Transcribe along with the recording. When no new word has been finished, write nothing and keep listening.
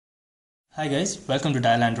Hi guys, welcome to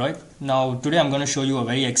Dial Android. Now today I'm going to show you a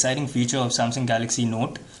very exciting feature of Samsung Galaxy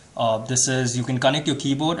Note. This is you can connect your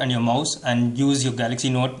keyboard and your mouse and use your Galaxy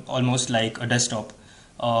Note almost like a desktop.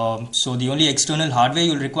 So the only external hardware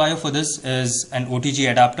you'll require for this is an OTG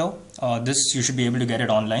adapter. This you should be able to get it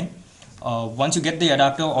online. Once you get the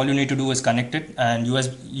adapter, all you need to do is connect it and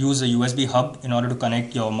use a USB hub in order to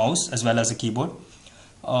connect your mouse as well as a keyboard.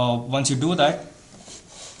 Once you do that,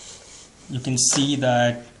 you can see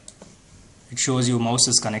that it shows your mouse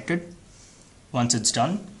is connected. Once it's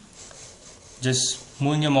done, just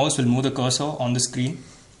moving your mouse will move the cursor on the screen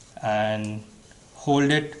and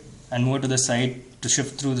hold it and move it to the side to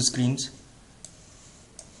shift through the screens.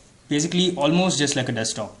 Basically almost just like a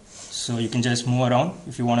desktop. So you can just move around.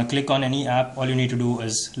 If you want to click on any app, all you need to do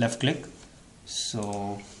is left click.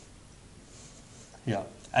 So yeah,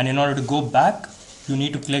 and in order to go back, you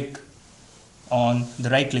need to click on the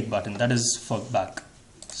right click button, that is for back.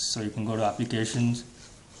 So you can go to applications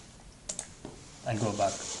and go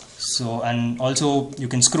back. So, and also you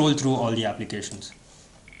can scroll through all the applications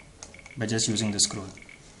by just using the scroll.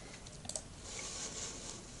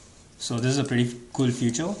 So this is a pretty cool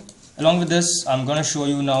feature. Along with this, I'm going to show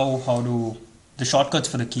you now how to the shortcuts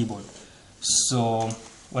for the keyboard. So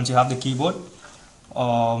once you have the keyboard,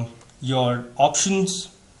 your options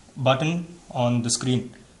button on the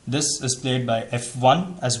screen, this is played by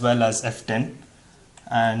F1 as well as F10.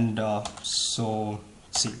 And so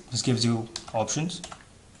see, this gives you options.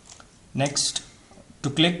 Next, to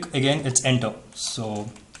click again, it's enter. So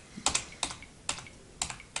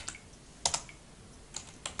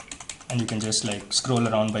and you can just like scroll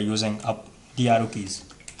around by using up the arrow keys.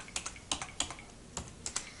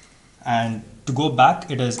 And to go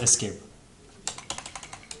back, it is escape.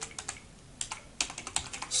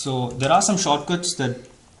 So there are some shortcuts that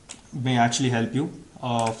may actually help you.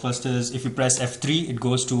 First is if you press F3, it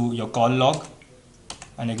goes to your call log,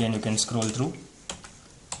 and again you can scroll through.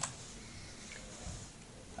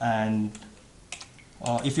 And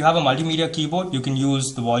if you have a multimedia keyboard, you can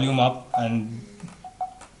use the volume up and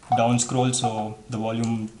down scroll so the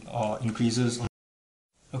volume increases.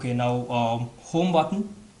 Okay, now home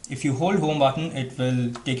button. If you hold home button, it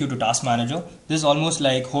will take you to Task Manager. This is almost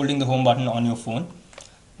like holding the home button on your phone.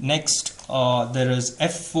 Next, there is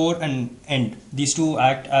F4 and end. These two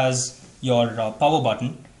act as your power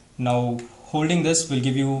button. Now holding this will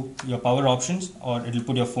give you your power options, or it will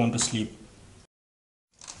put your phone to sleep.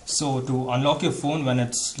 So to unlock your phone when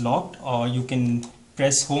it's locked, you can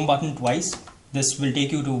press home button twice. This will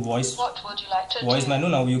take you to voice menu.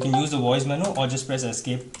 Now you can use the voice menu or just press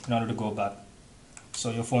escape in order to go back. So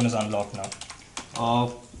your phone is unlocked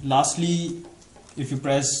now. Lastly, if you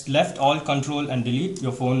press left, alt, control and delete,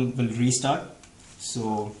 your phone will restart.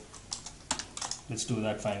 So let's do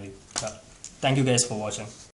that finally. Yeah. Thank you guys for watching.